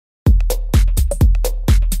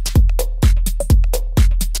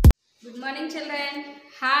Good morning children.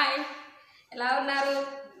 Hi, ఎలా ఉన్నారు?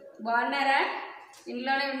 బాగున్నారా?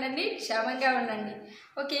 ఇంట్లోనే ఉండండి, క్షేమంగా ఉండండి.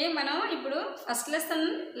 ఓకే, మనం ఇప్పుడు ఫస్ట్ లెసన్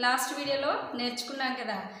లాస్ట్ వీడియోలో నేర్చుకున్నాం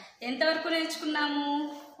కదా. ఎంతవరకు నేర్చుకున్నాము?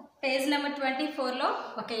 పేజ్ నెంబర్ 24లో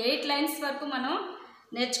ఒక 8 లైన్స్ వరకు మనం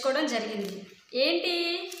నేర్చుకోవడం జరిగింది. ఏంటి?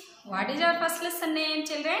 What is our first lesson name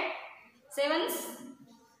children? Sevens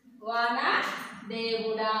వాన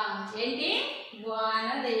దేవుడా. ఏంటి?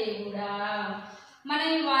 వానదేవుడా. మనం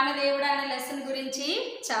ఈ వానదేవుడా అనే లెసన్ గురించి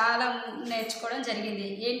చాలా నేర్చుకోవడం జరిగింది.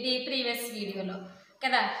 ఏంటి? ప్రీవియస్ వీడియోలో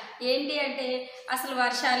కదా. ఏంటి అంటే అసలు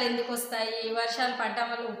వర్షాలు ఎందుకు వస్తాయి, వర్షాలు పడడం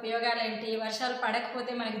వల్ల ఉపయోగాలు ఏంటి, వర్షాలు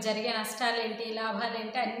పడకపోతే మనకి జరిగే నష్టాలు ఏంటి, లాభాలు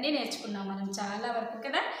ఏంటి అన్నీ నేర్చుకున్నాం మనం చాలా వరకు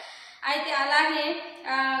కదా. అయితే అలాగే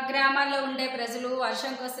గ్రామాల్లో ఉండే ప్రజలు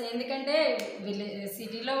వర్షం కోసం, ఎందుకంటే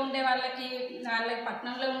సిటీలో ఉండే వాళ్ళకి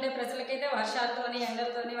పట్టణంలో ఉండే ప్రజలకైతే వర్షాలతోని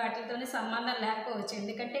ఎండలతోని వాటితోని సంబంధం లేకపోవచ్చు.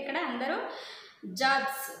 ఎందుకంటే ఇక్కడ అందరూ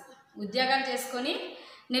జాబ్స్ ఉద్యోగాలు చేసుకొని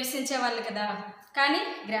నివసించే వాళ్ళు కదా. కానీ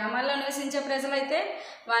గ్రామాల్లో నివసించే ప్రజలైతే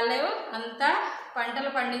వాళ్ళే అంతా పంటలు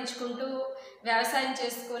పండించుకుంటూ వ్యవసాయం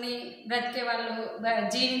చేసుకొని బ్రతికే వాళ్ళు,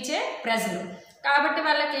 జీవించే ప్రజలు. కాబట్టి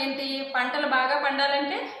వాళ్ళకి ఏంటి, పంటలు బాగా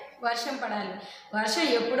పండాలంటే వర్షం పడాలి. వర్షం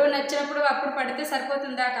ఎప్పుడో నచ్చినప్పుడు అప్పుడు పడితే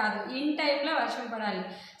సరిపోతుందా? కాదు, ఇన్ టైంలో వర్షం పడాలి.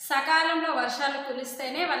 సకాలంలో వర్షాలు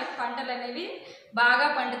కురిస్తేనే వాళ్ళకి పంటలు అనేవి బాగా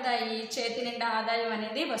పండుతాయి, చేతి నిండా ఆదాయం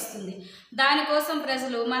అనేది వస్తుంది. దానికోసం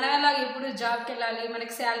ప్రజలు మనలా ఎప్పుడు జాబ్కి వెళ్ళాలి,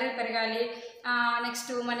 మనకి శాలరీ పెరగాలి, నెక్స్ట్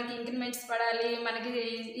మనకి ఇంక్రిమెంట్స్ పడాలి, మనకి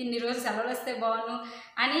ఇన్ని రోజులు సెలవులు వస్తే బాగుండు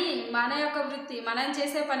అని మన యొక్క వృత్తి, మనం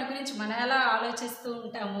చేసే పని గురించి మనం ఎలా ఆలోచిస్తూ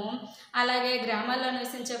ఉంటాము, అలాగే గ్రామాల్లో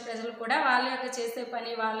నివసించే ప్రజలు కూడా వాళ్ళ యొక్క చేసే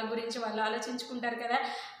పని వాళ్ళ గురించి వాళ్ళు ఆలోచించుకుంటారు కదా.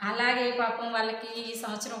 అలాగే పాపం వాళ్ళకి ఈ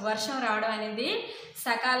సంవత్సరం వర్షం రావడం అనేది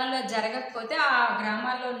సకాలంలో జరగకపోతే ఆ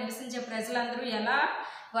గ్రామాల్లో నివసించే ప్రజలందరూ ఎలా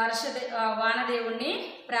వానదేవుణ్ణి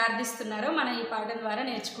ప్రార్థిస్తున్నారో మనం ఈ పాఠం ద్వారా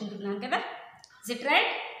నేర్చుకుంటున్నాం కదా. Is it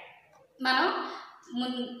right? మనం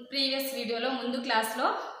ప్రీవియస్ వీడియోలో ముందు క్లాస్లో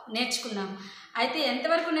నేర్చుకున్నాం. అయితే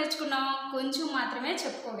ఎంతవరకు నేర్చుకున్నాం? కొంచెం మాత్రమే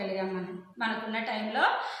చెప్పుకోగలిగాం. మనకున్న టైంలో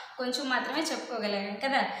కొంచెం మాత్రమే చెప్పుకోగలిగాం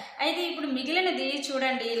కదా. అయితే ఇప్పుడు మిగిలినది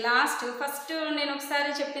చూడండి. ఫస్ట్ నేను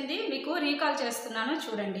ఒకసారి చెప్పింది మీకు రీకాల్ చేస్తున్నాను,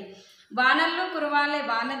 చూడండి. వానల్లో కురవాలే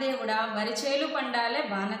వానదేవుడా, వరిచేలు పండాలే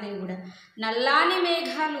వానదేవుడా, నల్లాని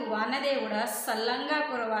మేఘాలు వానదేవుడా, సల్లంగా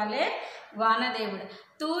కురవాలే వానదేవుడా,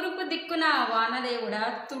 తూర్పు దిక్కున వానదేవుడా,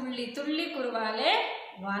 తుళ్ళి తుళ్ళి కురవాలే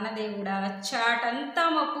వానదేవుడా, చాటంతా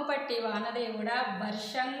మప్పు పట్టి వానదేవుడా,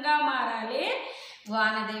 వర్షంగా మారాలి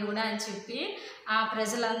వానదేవుడా అని చెప్పి ఆ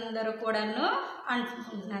ప్రజలందరూ కూడాను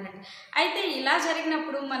అనుకుంటున్నారండి. అయితే ఇలా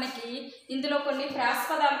జరిగినప్పుడు మనకి ఇందులో కొన్ని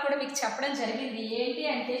ప్రాస్పదాలు కూడా మీకు చెప్పడం జరిగింది. ఏంటి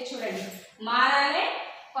అంటే చూడండి, మారాలే,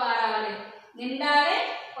 పారాలే, నిండాలే,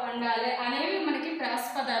 పండాలే అనేవి మనకి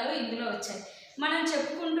ప్రాస్పదాలు ఇందులో వచ్చాయి. మనం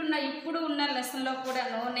చెప్పుకుంటున్న ఇప్పుడు ఉన్న లెసన్లో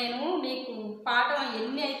కూడాను నేను మీకు పాఠం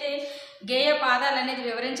ఎన్ని అయితే గేయ పాదాలు అనేది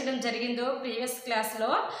వివరించడం జరిగిందో ప్రీవియస్ క్లాస్లో,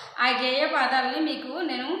 ఆ గేయ పాదాలని మీకు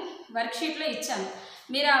నేను వర్క్షీట్లో ఇచ్చాను.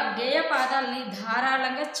 మీరు ఆ గేయ పాదాలని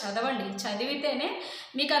ధారాళంగా చదవండి. చదివితేనే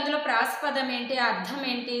మీకు అందులో ప్రాస్పదం ఏంటి, అర్థం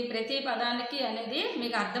ఏంటి, ప్రతి పదానికి అనేది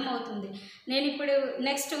మీకు అర్థమవుతుంది. నేను ఇప్పుడు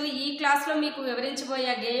నెక్స్ట్ ఈ క్లాస్లో మీకు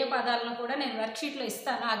వివరించబోయే గేయ పదాలను కూడా నేను వర్క్షీట్లో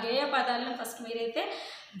ఇస్తాను. ఆ గేయ పదాలను ఫస్ట్ మీరైతే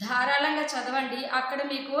ధారాళంగా చదవండి. అక్కడ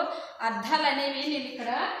మీకు అర్థాలు అనేవి నేను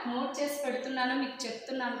ఇక్కడ నోట్ చేసి పెడుతున్నాను, మీకు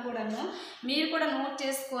చెప్తున్నాను కూడాను. మీరు కూడా నోట్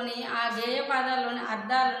చేసుకొని ఆ గేయ పదాల్లోని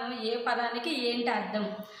అర్థాలను, ఏ పదానికి ఏంటి అర్థం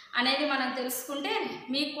అనేది మనం తెలుసుకుంటే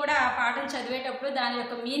మీకు కూడా ఆ పాఠం చదివేటప్పుడు దాని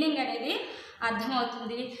యొక్క మీనింగ్ అనేది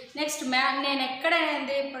అర్థమవుతుంది. నెక్స్ట్ నేను ఎక్కడ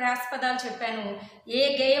ప్రాస్పదాలు చెప్పాను, ఏ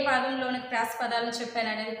గేయ పాదంలోని ప్రాస్పదాలను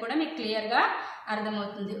చెప్పాను అనేది కూడా మీకు క్లియర్గా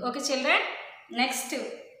అర్థమవుతుంది. ఓకే చిల్డ్రన్, నెక్స్ట్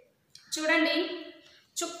చూడండి.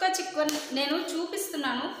 చుక్క చిక్క నేను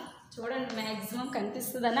చూపిస్తున్నాను చూడండి, మ్యాక్సిమం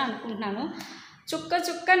కనిపిస్తుందని అనుకుంటున్నాను. చుక్క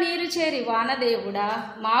చుక్క నీరు చేరి వానదేవుడా,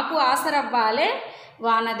 మాకు ఆసరవ్వాలే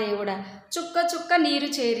వానదేవుడా. చుక్క చుక్క నీరు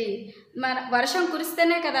చేరి, మన వర్షం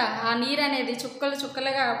కురిస్తేనే కదా ఆ నీరు అనేది చుక్కలు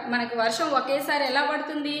చుక్కలుగా, మనకి వర్షం ఒకేసారి ఎలా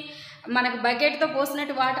పడుతుంది? మనకు బకెట్తో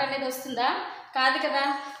పోసినట్టు వాటర్ అనేది వస్తుందా? కాదు కదా.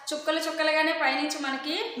 చుక్కలు చుక్కలుగానే పైనుంచి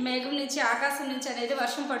మనకి మేఘం నుంచి, ఆకాశం నుంచి అనేది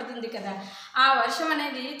వర్షం పడుతుంది కదా. ఆ వర్షం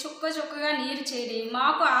అనేది చుక్క చుక్కగా నీరు చేరి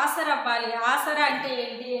మాకు ఆసరవ్వాలి. ఆసరా అంటే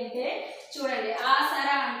ఏంటి అంటే చూడండి,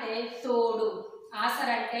 ఆసరా అంటే తోడు,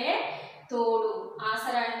 ఆసరా అంటే తోడు,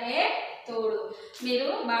 ఆసరా అంటే తోడు. మీరు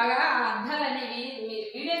బాగా ఆ అర్థాలు అనేవి మీరు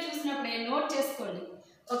వీడియో చూసినప్పుడే నోట్ చేసుకోండి,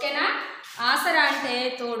 ఓకేనా. ఆసరా అంటే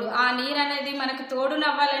తోడు. ఆ నీరు అనేది మనకు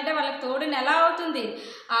తోడునవ్వాలంటే వాళ్ళకి తోడుని ఎలా అవుతుంది?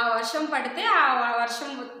 ఆ వర్షం పడితే ఆ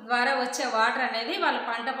వర్షం ద్వారా వచ్చే వాటర్ అనేది వాళ్ళ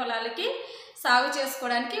పంట పొలాలకి సాగు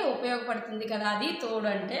చేసుకోవడానికి ఉపయోగపడుతుంది కదా, అది తోడు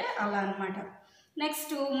అంటే అలా అన్నమాట.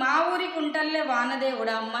 నెక్స్ట్ మా ఊరి కుంటల్లే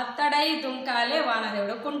వానదేవుడా మత్తడై దుంకాలే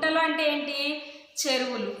వానదేవుడు. కుంటలు అంటే ఏంటి?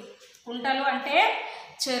 చెరువులు. కుంటలు అంటే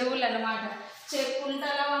చెరువులు అన్నమాట.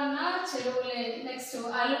 కుంటలు అన్నా చెరువులే. నెక్స్ట్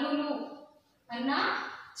అలుగులు అన్నా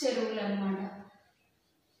చెరువులు అన్నమాట.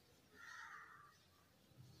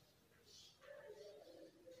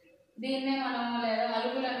 దీన్నే మనం లేదా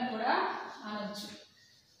అలుగులు అని కూడా అనొచ్చు.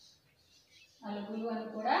 అలుగులు అని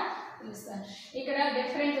కూడా పిలుస్తారు. ఇక్కడ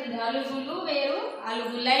డిఫరెంట్ ఉంది. అలుగులు వేరు,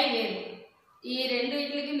 అలుగులై వేరు. ఈ రెండు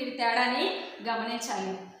వీటికి మీరు తేడాని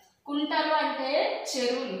గమనించాలి. కుంటలు అంటే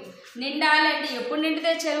చెరువులు. నిండాలి అంటే ఎప్పుడు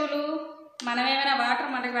నిండితే చెరువులు? మనం ఏమైనా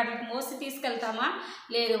వాటర్ మనకి వాటికి మోసి తీసుకెళ్తామా?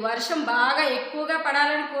 లేదు. వర్షం బాగా ఎక్కువగా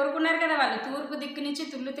పడాలని కోరుకున్నారు కదా వాళ్ళు. తూర్పు దిక్కు నుంచి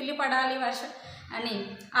తుల్లి తుల్లి పడాలి వర్షం అని.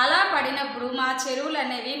 అలా పడినప్పుడు మా చెరువులు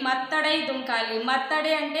అనేవి మత్తడై దుంకాలి.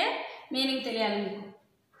 మత్తడి అంటే మీనింగ్ తెలియాలి మీకు.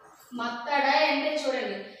 మత్తడై అంటే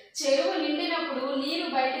చూడండి, చెరువు నిండినప్పుడు నీరు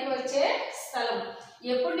బయటకు వచ్చే స్థలం.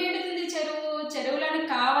 ఎప్పుడు నిండుతుంది చెరువు? చెరువులకు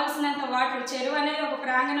కావాల్సినంత వాటర్. చెరువు అనేది ఒక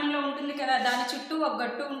ప్రాంగణంలో ఉంటుంది కదా, దాని చుట్టూ ఒక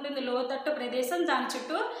గట్టు ఉంటుంది, లోతట్టు ప్రదేశం, దాని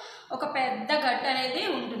చుట్టూ ఒక పెద్ద గట్టు అనేది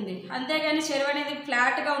ఉంటుంది. అంతేగాని చెరువు అనేది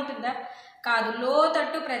ఫ్లాట్గా ఉంటుందా? కాదు.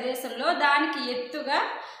 లోతట్టు ప్రదేశంలో దానికి ఎత్తుగా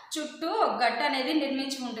చుట్టూ ఒక గట్టు అనేది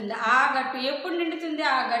నిర్మించి ఉంటుంది. ఆ గట్టు ఎప్పుడు నిండుతుంది?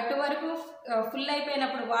 ఆ గట్టు వరకు ఫుల్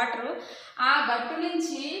అయిపోయినప్పుడు వాటరు ఆ గట్టు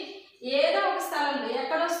నుంచి ఏదో ఒక స్థలంలో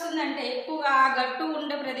ఎక్కడ వస్తుందంటే ఎక్కువగా ఆ గట్టు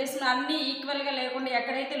ఉండే ప్రదేశంలో అన్నీ ఈక్వల్గా లేకుండా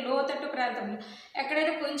ఎక్కడైతే లోతట్టు ప్రాంతంలో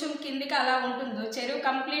ఎక్కడైతే కొంచెం కిందికి అలా ఉంటుందో చెరువు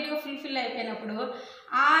కంప్లీట్గా ఫుల్ఫిల్ అయిపోయినప్పుడు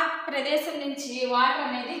ఆ ప్రదేశం నుంచి వాటర్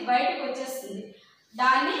అనేది బయటకు వచ్చేస్తుంది.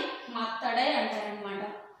 దాన్ని మత్తడై అంటారనమాట.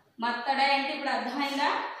 మత్తడై అంటే ఇప్పుడు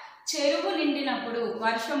అర్థమైందా? చెరువు నిండినప్పుడు,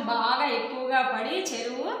 వర్షం బాగా ఎక్కువగా పడి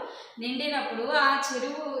చెరువు నిండినప్పుడు ఆ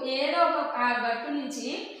చెరువు ఏదో ఒక ఆ గట్టు నుంచి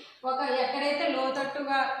ఎక్కడైతే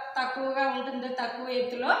లోతట్టుగా తక్కువగా ఉంటుందో తక్కువ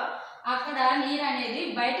ఎత్తులో అక్కడ నీరు అనేది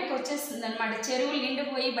బయటకు వచ్చేస్తుంది అనమాట. చెరువులు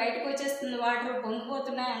నిండిపోయి బయటకు వచ్చేస్తుంది, వాటర్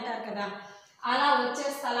పొంగిపోతున్నాయి అంటారు కదా, అలా వచ్చే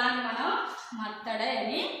స్థలాన్ని మనం మత్తడై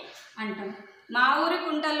అని అంటాం. మా ఊరి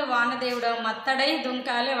కుంటలు వానదేవుడా మత్తడై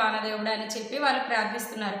దుంకాలే వానదేవుడా అని చెప్పి వాళ్ళు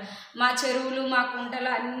ప్రార్థిస్తున్నారు. మా చెరువులు మా కుంటలు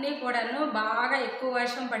అన్నీ కూడాను బాగా ఎక్కువ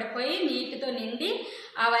వర్షం పడిపోయి నీటితో నిండి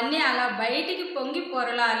అవన్నీ అలా బయటికి పొంగి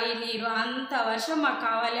పొరలాలి నీరు. అంత వర్షం మాకు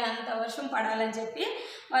కావాలి, అంత వర్షం పడాలని చెప్పి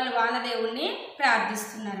వాళ్ళు వానదేవుడిని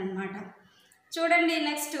ప్రార్థిస్తున్నారనమాట. చూడండి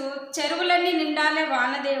నెక్స్ట్, చెరువులన్నీ నిండాలే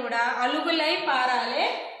వానదేవుడా అలుగులై పారాలే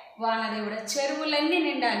వానదేవుడా. చెరువులన్నీ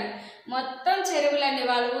నిండాలి. మొత్తం చెరువులన్నీ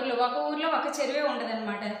వాళ్ళ ఊర్లో ఒక చెరువే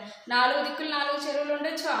ఉండదన్నమాట. 4 దిక్కులు 4 చెరువులు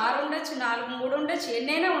ఉండొచ్చు, 6 ఉండొచ్చు, 4 3 ఉండొచ్చు,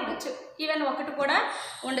 ఎన్నైనా ఉండొచ్చు, ఈవెన్ ఒకటి కూడా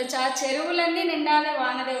ఉండొచ్చు. ఆ చెరువులన్నీ నిండాలి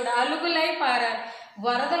వానదేవుడు. అలుగులై పారాలి.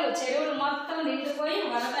 వరదలు, చెరువులు మొత్తం నిండిపోయి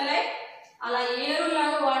వరదలై అలా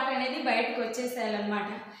ఏరులాగా వాటర్ అనేది బయటకు వచ్చేసేయాలన్నమాట.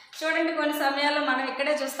 చూడండి కొన్ని సమయాల్లో మనం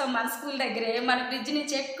ఇక్కడే చూస్తాం, మన స్కూల్ దగ్గరే మన బ్రిడ్జ్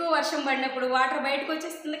నుంచి ఎక్కువ వర్షం పడినప్పుడు వాటర్ బయటకు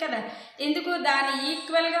వచ్చేస్తుంది కదా. ఎందుకు? దాని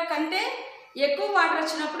ఈక్వల్గా కంటే ఎక్కువ వాటర్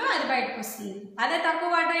వచ్చినప్పుడు అది బయటకు వస్తుంది. అదే తక్కువ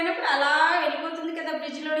వాటర్ అయినప్పుడు అలా వెళ్ళిపోతుంది కదా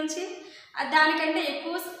బ్రిడ్జ్లో నుంచి. దానికంటే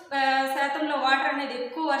ఎక్కువ శాతంలో వాటర్ అనేది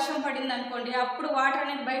ఎక్కువ వర్షం పడింది అనుకోండి, అప్పుడు వాటర్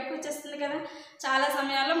అనేది బయటకు వచ్చేస్తుంది కదా. చాలా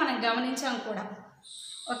సమయాల్లో మనం గమనించాం కూడా.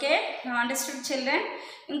 Okay, understood children.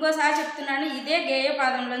 ఇంకోసారి చెప్తున్నాను, ఇదే గేయ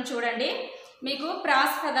పాదంలో చూడండి, మీకు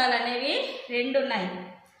ప్రాసపదాలు అనేవి 2 ఉన్నాయి.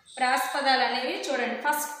 ప్రాసపదాలు అనేవి చూడండి.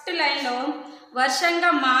 ఫస్ట్ లైన్లో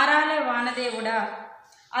వర్షంగా మారాలే వానదేవుడా,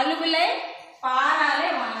 అలుగులై పారాలే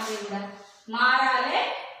వానదేవుడా. మారాలే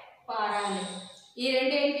పారాలే, ఈ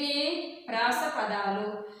రెండేంటి? ప్రాసపదాలు.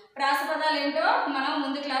 ప్రాసపదాలు ఏంటో మనం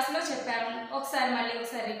ముందు క్లాసులో చెప్పాము. మళ్ళీ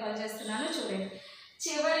ఒకసారి రికాల్ చేస్తున్నాను చూడండి.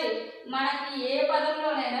 మనకి ఏ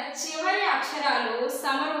పదంలోనైనా చివరి అక్షరాలు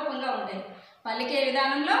సమరూపంగా ఉంటాయి. పలికే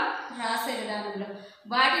విధానంలో, రాసే విధానంలో.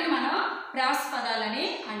 వాటిని మనం ప్రాసపదాలని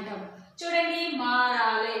అంటాం. చూడండి,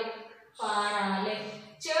 మారాలే, పారాలే,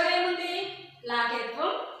 చివరేముంది?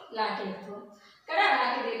 లాకేత్వం, లాకేత్వం. ఇక్కడ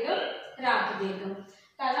రాకి దీర్ఘం, రాకి దీర్ఘం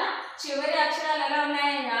కదా. చివరి అక్షరాలు ఎలా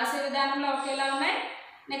ఉన్నాయి? రాసే విధానంలో ఒకేలా ఉన్నాయి,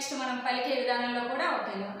 నెక్స్ట్ మనం పలికే విధానంలో కూడా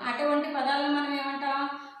ఒకేలా. అటువంటి పదాలను మనం ఏమంటాం?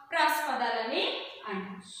 ప్రాసపదాలని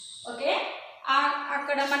అంటాం. ఓకే,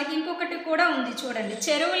 అక్కడ మనకి ఇంకొకటి కూడా ఉంది చూడండి.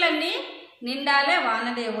 చెరువులన్నీ నిండాలే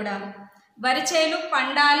వానదేవుడా, వరిచేలు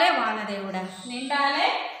పండాలే వానదేవుడా. నిండాలే,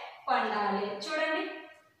 పండాలే. చూడండి,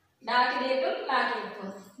 డాకి దీర్ఘం,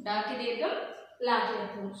 లాకేత్వం, డాకి దీర్ఘం,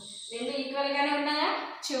 లాకేత్వం. 2 ఈక్వల్గానే ఉన్నాయా?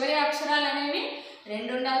 చివరి అక్షరాలు అనేవి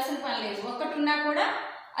 2 ఉండాల్సిన పని లేదు. ఒకటి ఉన్నా కూడా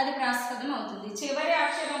అది ప్రాసపదం అవుతుంది. చివరి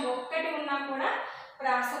అక్షరం ఒక్కటి ఉన్నా కూడా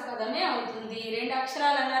ప్రాసపదమే అవుతుంది. 2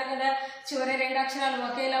 అక్షరాలు అన్నారు కదా, చివరి 2 అక్షరాలు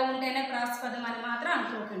ఒకేలా ఉంటేనే ప్రాసపదం అని మాత్రం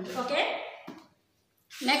అనుకోకండి. ఓకే,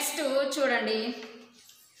 నెక్స్ట్ చూడండి,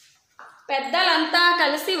 పెద్దలంతా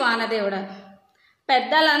కలిసి వానదేవుడా,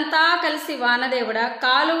 పెద్దలంతా కలిసి వానదేవుడా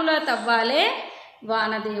కాలువలో తవ్వాలే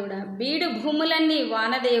వానదేవుడా, బీడు భూములన్నీ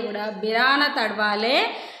వానదేవుడా, బిరాన తడవాలే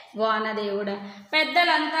వానదేవుడా.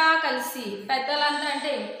 పెద్దలంతా కలిసి, పెద్దలంతా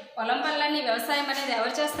అంటే పొలం పనులన్నీ వ్యవసాయం అనేది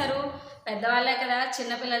ఎవరు చేస్తారు? పెద్దవాళ్ళే కదా.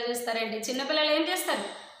 చిన్నపిల్లలు చేస్తారండి. చిన్నపిల్లలు ఏం చేస్తారు?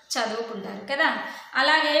 చదువుకుంటారు కదా.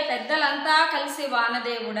 అలాగే పెద్దలంతా కలిసి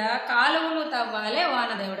వానదేవుడా కాలువలు తవ్వాలే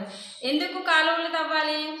వానదేవుడా. ఎందుకు కాలువలు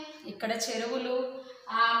తవ్వాలి? ఇక్కడ చెరువులు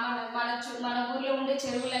మన ఊర్లో ఉండే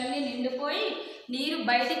చెరువులన్నీ నిండిపోయి నీరు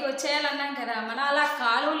బయటికి వచ్చేయాలన్నాం కదా. మనం అలా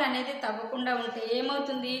కాలువలు అనేది తవ్వకుండా ఉంటే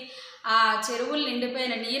ఏమవుతుంది? ఆ చెరువులు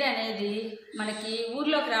నిండిపోయిన నీరు అనేది మనకి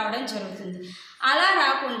ఊర్లోకి రావడం జరుగుతుంది. అలా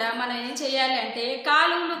రాకుండా మనం ఏం చేయాలి అంటే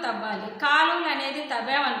కాలువలు తవ్వాలి. కాలువలు అనేది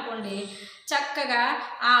తవ్వామనుకోండి, చక్కగా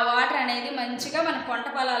ఆ వాటర్ అనేది మంచిగా మన పంట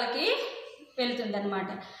పొలాలకి వెళ్తుందన్నమాట.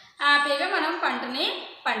 హ్యాపీగా మనం పంటని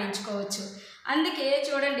పండించుకోవచ్చు. అందుకే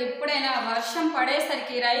చూడండి, ఎప్పుడైనా వర్షం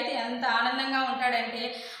పడేసరికి రైతు ఎంత ఆనందంగా ఉంటాడంటే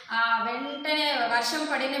వెంటనే వర్షం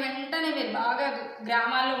పడిన వెంటనే మీరు బాగా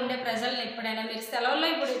గ్రామాల్లో ఉండే ప్రజల్ని ఎప్పుడైనా మీరు సెలవుల్లో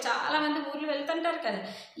ఇప్పుడు చాలామంది ఊర్లు వెళ్తుంటారు కదా.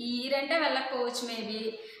 ఈ ఇయరంటే వెళ్ళకపోవచ్చు, మేబీ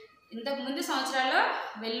ఇంతకుముందు సంవత్సరాల్లో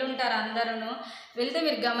వెళ్ళుంటారు అందరూ. వెళ్తే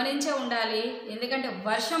మీరు గమనించే ఉండాలి. ఎందుకంటే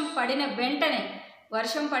వర్షం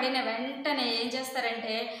పడిన వెంటనే ఏం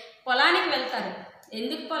చేస్తారంటే పొలానికి వెళ్తారు.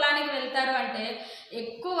 ఎందుకు పొలానికి వెళ్తారు అంటే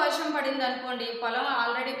ఎక్కువ వర్షం పడింది అనుకోండి, పొలం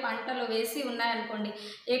ఆల్రెడీ పంటలు వేసి ఉన్నాయనుకోండి,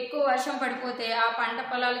 ఎక్కువ వర్షం పడిపోతే ఆ పంట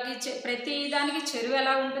పొలాలకి ప్రతి దానికి చెరువు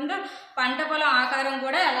ఎలా ఉంటుందో పంట పొలం ఆకారం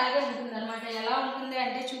కూడా అలాగే ఉంటుంది అనమాట. ఎలా ఉంటుంది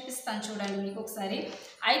అంటే చూపిస్తాను చూడండి మీకు ఒకసారి.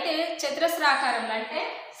 అయితే చతురస్రాకారంలో అంటే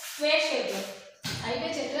స్క్వేర్ షేప్లో అయితే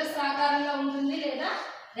చతురస్రాకారంలో ఉంటుంది, లేదా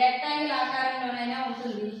రెక్టాంగిల్ ఆకారంలోనైనా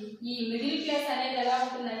ఉంటుంది. ఈ మిడిల్ ప్లేస్ అనేది ఎలా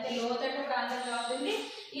ఉంటుందంటే లోతట్టు ప్రాంతంలో ఉంటుంది.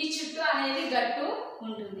 ఈ చుట్టూ అనేది గట్టు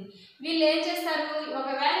ఉంటుంది. వీళ్ళు ఏం చేస్తారు,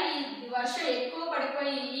 ఒకవేళ ఈ వర్షం ఎక్కువ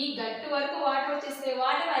పడిపోయి ఈ గట్టు వరకు వాటర్ వచ్చేస్తే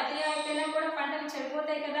వాటర్ అతి అయిపోయినా కూడా పంటలు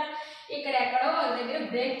చెడిపోతాయి కదా. ఇక్కడ ఎక్కడో ఒక దగ్గర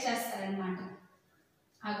బ్రేక్ చేస్తారనమాట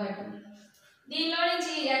ఆ గట్టు. దీనిలో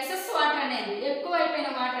నుంచి ఎక్సెస్ వాటర్ అనేది, ఎక్కువ అయిపోయిన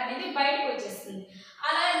వాటర్ అనేది బయటకు వచ్చేస్తుంది.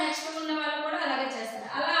 అలా నెక్స్ట్ ఉన్న వాళ్ళు కూడా అలాగే చేస్తారు.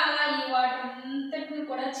 అలా ఈ వాటర్ అంతటిని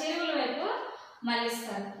కూడా చెరువుల వైపు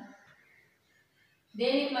మళ్ళిస్తారు.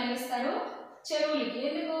 దేనికి మళ్ళిస్తారు? చెరువులకి.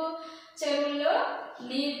 ఎందుకు? చెరువుల్లో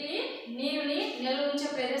నీరుని నిల్వ ఉంచే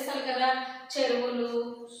ప్రదేశాలు కదా. చెరువులు,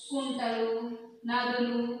 కుంటలు,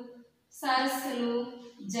 నదులు, సరస్సులు,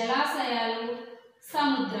 జలాశయాలు,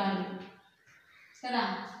 సముద్రాలు కదా.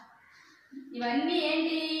 ఇవన్నీ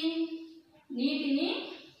ఏంటి? నీటిని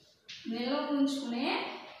నిల్వ ఉంచుకునే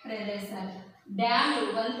ప్రదేశాలు. డ్యాములు,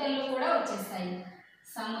 వంతెనలు కూడా వచ్చేస్తాయి.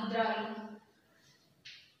 సముద్రాలు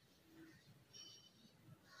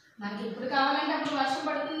మనకి ఎప్పుడు కావాలంటే అప్పుడు వర్షం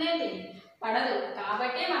పడుతుందేంటి? పడదు.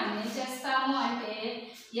 కాబట్టి మనం ఏం చేస్తాము అంటే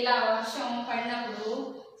ఇలా వర్షం పడినప్పుడు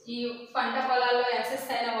ఈ పంట పొలాల్లో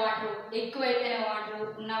ఎక్సెస్ అయిన వాటర్, ఎక్కువైపోయిన వాటర్,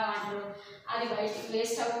 ఉన్న వాటర్ అది బయటికి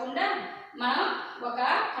వేస్ట్ అవ్వకుండా మనం ఒక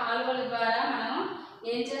కాలువల ద్వారా మనం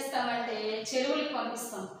ఏం చేస్తామంటే చెరువులకు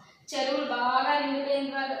పంపిస్తాం. చెరువులు బాగా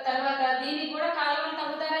నిండిపోయిన తర్వాత దీనికి కూడా కాలువలు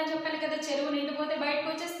తవ్వుతారని చెప్పాను కదా. చెరువు నిండిపోతే బయటకు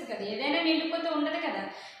వచ్చేస్తుంది కదా. ఏదైనా నిండిపోతే ఉండదు కదా.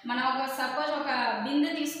 మనం సపోజ్ ఒక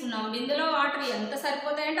బిందె తీసుకున్నాం, బిందెలో వాటర్ ఎంత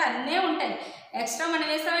సరిపోతాయంటే అన్నీ ఉంటాయి. ఎక్స్ట్రా మనం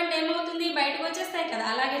వేసామంటే ఏమవుతుంది? బయటకు వచ్చేస్తాయి కదా.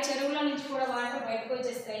 అలాగే చెరువులో నుంచి కూడా వాటర్ బయటకు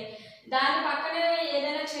వచ్చేస్తాయి. దాని పక్కనే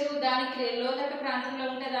ఏదైనా చెరువు దానికి లోతట్టు ప్రాంతంలో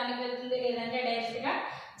ఉంటే దానికి వెళ్తుంది, లేదంటే డైరెక్ట్గా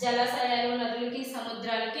జలాశయాలు, నదులకి,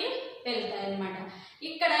 సముద్రాలకి వెళ్తాయి అన్నమాట.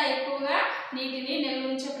 ఇక్కడ ఎక్కువగా నీటిని నిల్వ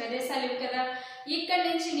ఉంచే ప్రదేశాలు ఇవి కదా. ఇక్కడి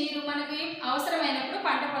నుంచి నీరు మనకి అవసరమైనప్పుడు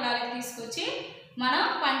పంట పొలాలకు తీసుకొచ్చి మనం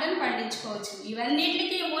పంటను పండించుకోవచ్చు.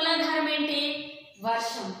 ఇవన్నిటికీ మూలాధారం ఏంటి?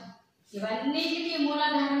 వర్షం. ఇవన్నిటికీ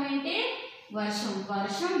మూలాధారం ఏంటి? వర్షం.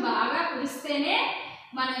 వర్షం బాగా కురిస్తేనే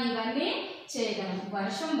మనం ఇవన్నీ చేయగలం.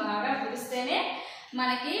 వర్షం బాగా కురిస్తేనే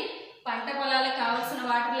మనకి పంట పొలాలకు కావాల్సిన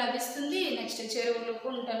వాటర్ లభిస్తుంది. నెక్స్ట్ చెరువులు,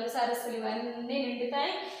 కుంటలు, సరస్సులు ఇవన్నీ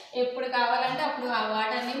నిండుతాయి. ఎప్పుడు కావాలంటే అప్పుడు ఆ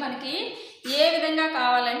వాటర్ని మనకి ఏ విధంగా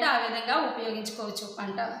కావాలంటే ఆ విధంగా ఉపయోగించుకోవచ్చు.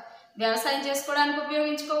 పంట వ్యవసాయం చేసుకోవడానికి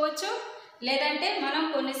ఉపయోగించుకోవచ్చు, లేదంటే మనం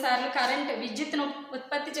కొన్నిసార్లు విద్యుత్తును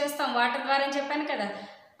ఉత్పత్తి చేస్తాం వాటర్ ద్వారా అని చెప్పాను కదా,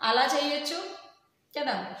 అలా చేయొచ్చు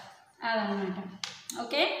కదా. అదనమాట.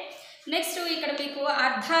 ఓకే, నెక్స్ట్ ఇక్కడ మీకు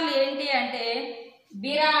అర్థాలు ఏంటి అంటే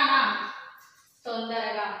బిరాన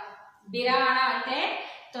తొందరగా, బిరాన అంటే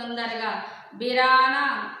తొందరగా, బిరాన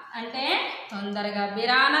అంటే తొందరగా,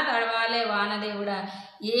 బిరాన తడవాలే వానదేవుడా.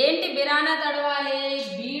 ఏంటి బిరాన తడవాలి?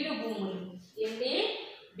 బీడు భూములు. ఏంటి?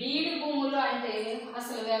 బీడు భూములు అంటే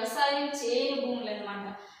అసలు వ్యవసాయం చేయని భూములు అన్నమాట,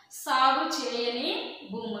 సాగు చేయని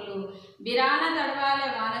భూములు. బిరాన తడవాలే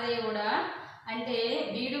వానదేవుడా అంటే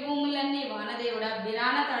బీడు భూములన్నీ వానదేవుడా,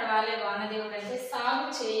 బిరాన తడవాలే వానదేవుడు అంటే సాగు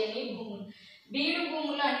చేయని భూములు. బీడు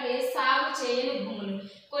భూములు అంటే సాగు చేయని భూములు.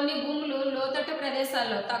 కొన్ని భూములు లోతట్టు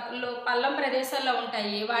ప్రదేశాల్లో పల్లం ప్రదేశాల్లో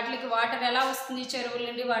ఉంటాయి. వాటికి వాటర్ ఎలా వస్తుంది? చెరువుల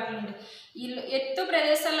నుండి, వాటి నుండి. ఈ ఎత్తు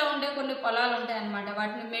ప్రదేశాల్లో ఉండే కొన్ని పొలాలు ఉంటాయి అన్నమాట.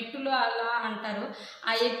 వాటిని మెట్టులు అలా అంటారు.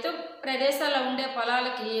 ఆ ఎత్తు ప్రదేశాల్లో ఉండే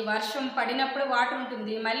పొలాలకి వర్షం పడినప్పుడు వాటర్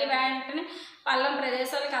ఉంటుంది, మళ్ళీ వెంటనే పల్లం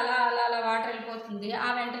ప్రదేశాలకు అలా అలా అలా వాటర్ వెళ్ళిపోతుంది. ఆ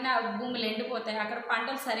వెంటనే ఆ భూములు ఎండిపోతాయి. అక్కడ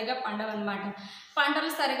పంటలు సరిగా పండవన్నమాట. పంటలు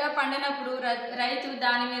సరిగా పండినప్పుడు రైతు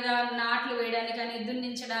దాని మీద నాట్లు వేయడానికని,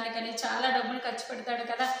 దున్నించడానికని చాలా డబ్బులు ఖర్చు పెడతాడు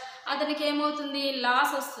కదా. అతనికి ఏమవుతుంది?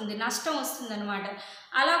 లాస్ వస్తుంది, నష్టం వస్తుంది అనమాట.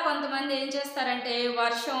 అలా కొంతమంది ఏం చేస్తారంటే,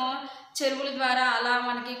 వర్షం చెరువుల ద్వారా అలా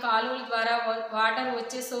మనకి కాలువల ద్వారా వాటర్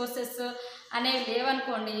వచ్చే సోర్సెస్ అనేవి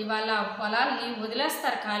లేవనుకోండి, వాళ్ళ పొలాల్ని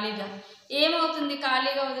వదిలేస్తారు ఖాళీగా. ఏమవుతుంది?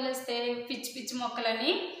 ఖాళీగా వదిలేస్తే పిచ్చి పిచ్చి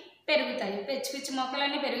మొక్కలన్నీ పెరుగుతాయి. పిచ్చి పిచ్చి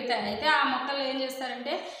మొక్కలన్నీ పెరుగుతాయి. అయితే ఆ మొక్కలు ఏం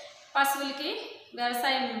చేస్తారంటే పశువులకి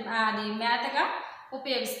వ్యవసాయం అది మేతగా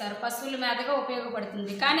ఉపయోగిస్తారు. పశువుల మేతగా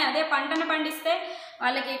ఉపయోగపడుతుంది. కానీ అదే పంటను పండిస్తే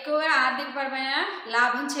వాళ్ళకి ఎక్కువగా ఆర్థికపరమైన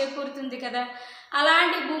లాభం చేకూరుతుంది కదా.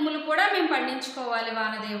 అలాంటి భూములు కూడా మేము పండించుకోవాలి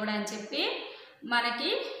వానదేవుడు అని చెప్పి మనకి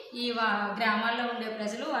ఈ గ్రామాల్లో ఉండే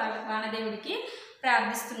ప్రజలు వానదేవుడికి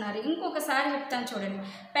ప్రార్థిస్తున్నారు. ఇంకొకసారి చెప్తాను చూడండి.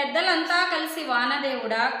 పెద్దలంతా కలిసి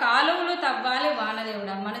వానదేవుడా కాలువలు తవ్వాలి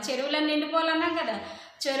వానదేవుడా. మన చెరువులన్నీ నిండిపోవాలన్నాం కదా,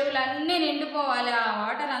 చెరువులన్నీ నిండిపోవాలి. ఆ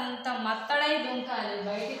వాటర్ అంతా మత్తడై దుంకాలి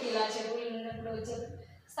బయటికి. ఇలా చెరువులు నిండినప్పుడు వచ్చే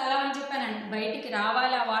స్థలం అని చెప్పానండి, బయటికి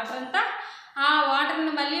రావాలి ఆ వాటర్ అంతా. ఆ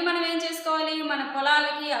వాటర్ని మళ్ళీ మనం ఏం చేసుకోవాలి? మన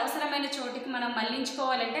పొలాలకి అవసరమైన చోటికి మనం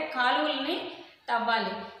మళ్ళించుకోవాలంటే కాలువల్ని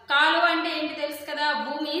తవ్వాలి. కాలువ అంటే ఏంటి తెలుసు కదా,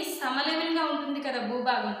 భూమి సమలెవెల్గా ఉంటుంది కదా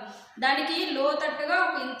భూభాగం, దానికి లోతట్టుగా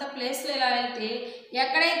ఒక ఇంత ప్లేస్లో ఇలా వెళ్తే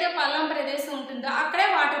ఎక్కడైతే పల్లం ప్రదేశం ఉంటుందో అక్కడే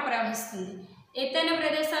వాటర్ ప్రవహిస్తుంది. ఎత్తైన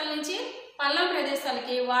ప్రదేశాల నుంచి పల్లం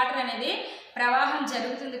ప్రదేశాలకి వాటర్ అనేది ప్రవాహం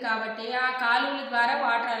జరుగుతుంది కాబట్టి ఆ కాలువల ద్వారా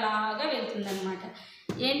వాటర్ అలాగా వెళ్తుందన్నమాట.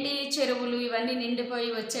 ఏంటి? చెరువులు ఇవన్నీ నిండిపోయి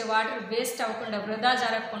వచ్చే వాటర్ వేస్ట్ అవ్వకుండా, వృధా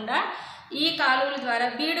జరగకుండా ఈ కాలువల ద్వారా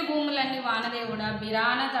బీడు భూములన్నీ వానదేవుడా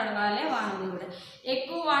బిరాన తడవాలే వానదేవుడా.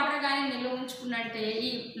 ఎక్కువ వాటర్ కానీ నిల్వ ఉంచుకున్నట్టే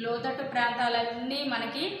ఈ లోతట్టు ప్రాంతాలన్నీ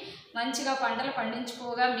మనకి మంచిగా పంటలు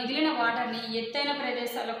పండించుకోగా మిగిలిన వాటర్ని ఎత్తైన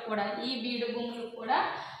ప్రదేశాలకు కూడా, ఈ బీడు భూములకు కూడా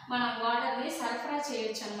మనం వాటర్ని సరఫరా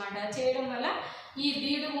చేయొచ్చు అనమాట. చేయడం వల్ల ఈ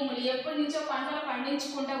బీడు భూములు ఎప్పటి నుంచో పంటలు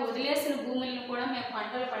పండించుకుంటూ వదిలేసిన భూములను కూడా మేము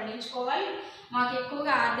పంటలు పండించుకోవాలి, మాకు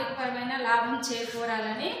ఎక్కువగా ఆర్థికపరమైన లాభం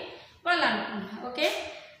చేకూరాలని వాళ్ళు అనుకుంటున్నారు. ఓకే,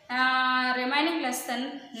 రిమైనింగ్ లెసన్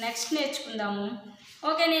నెక్స్ట్ నేర్చుకుందాము.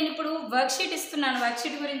 ఓకే, నేను ఇప్పుడు వర్క్షీట్ ఇస్తున్నాను.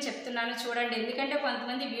 వర్క్షీట్ గురించి చెప్తున్నాను చూడండి. ఎందుకంటే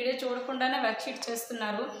కొంతమంది వీడియో చూడకుండానే వర్క్షీట్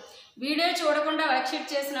చేస్తున్నారు. వీడియో చూడకుండా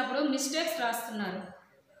వర్క్షీట్ చేసినప్పుడు మిస్టేక్స్ రాస్తున్నారు.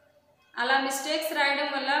 అలా మిస్టేక్స్ రాయడం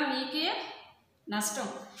వల్ల మీకే నష్టం.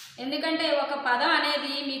 ఎందుకంటే ఒక పదం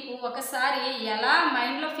అనేది మీకు ఒకసారి ఎలా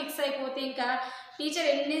మైండ్లో ఫిక్స్ అయిపోతే ఇంకా టీచర్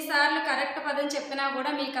ఎన్నిసార్లు కరెక్ట్ పదం చెప్పినా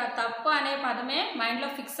కూడా మీకు ఆ తప్పు అనే పదమే మైండ్లో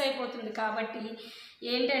ఫిక్స్ అయిపోతుంది. కాబట్టి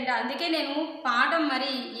ఏంటంటే అందుకే నేను పాఠం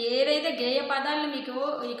మరి ఏదైతే గేయ పదాలను మీకు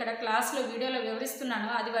ఇక్కడ క్లాస్లో వీడియోలో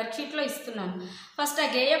వివరిస్తున్నానో అది వర్క్షీట్లో ఇస్తున్నాను. ఫస్ట్ ఆ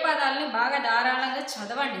గేయ పదాలని బాగా ధారాళంగా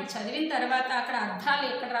చదవండి. చదివిన తర్వాత అక్కడ అర్థాలు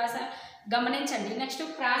ఎక్కడ రాసా గమనించండి. నెక్స్ట్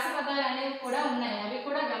ప్రాస పదాలు అనేవి కూడా ఉన్నాయి, అవి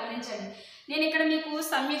కూడా గమనించండి. నేను ఇక్కడ మీకు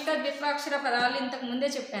సంయుక్త ద్విత్వాక్షర పదాలు ఇంతకు ముందే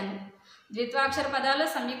చెప్పాను. ద్విత్వాక్షర పదాలు,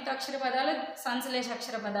 సంయుక్తాక్షర పదాలు,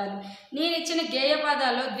 సంశ్లేషాక్షర పదాలు. నేను ఇచ్చిన గేయ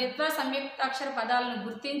పదాల్లో ద్విత్వ సంయుక్తాక్షర పదాలను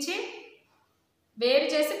గుర్తించి వేరు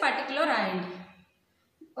చేసి పట్టికలో రాయండి.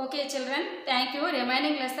 Okay children, thank you.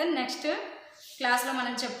 Remaining lesson next క్లాస్లో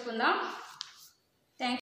మనం చెప్పుకుందాం.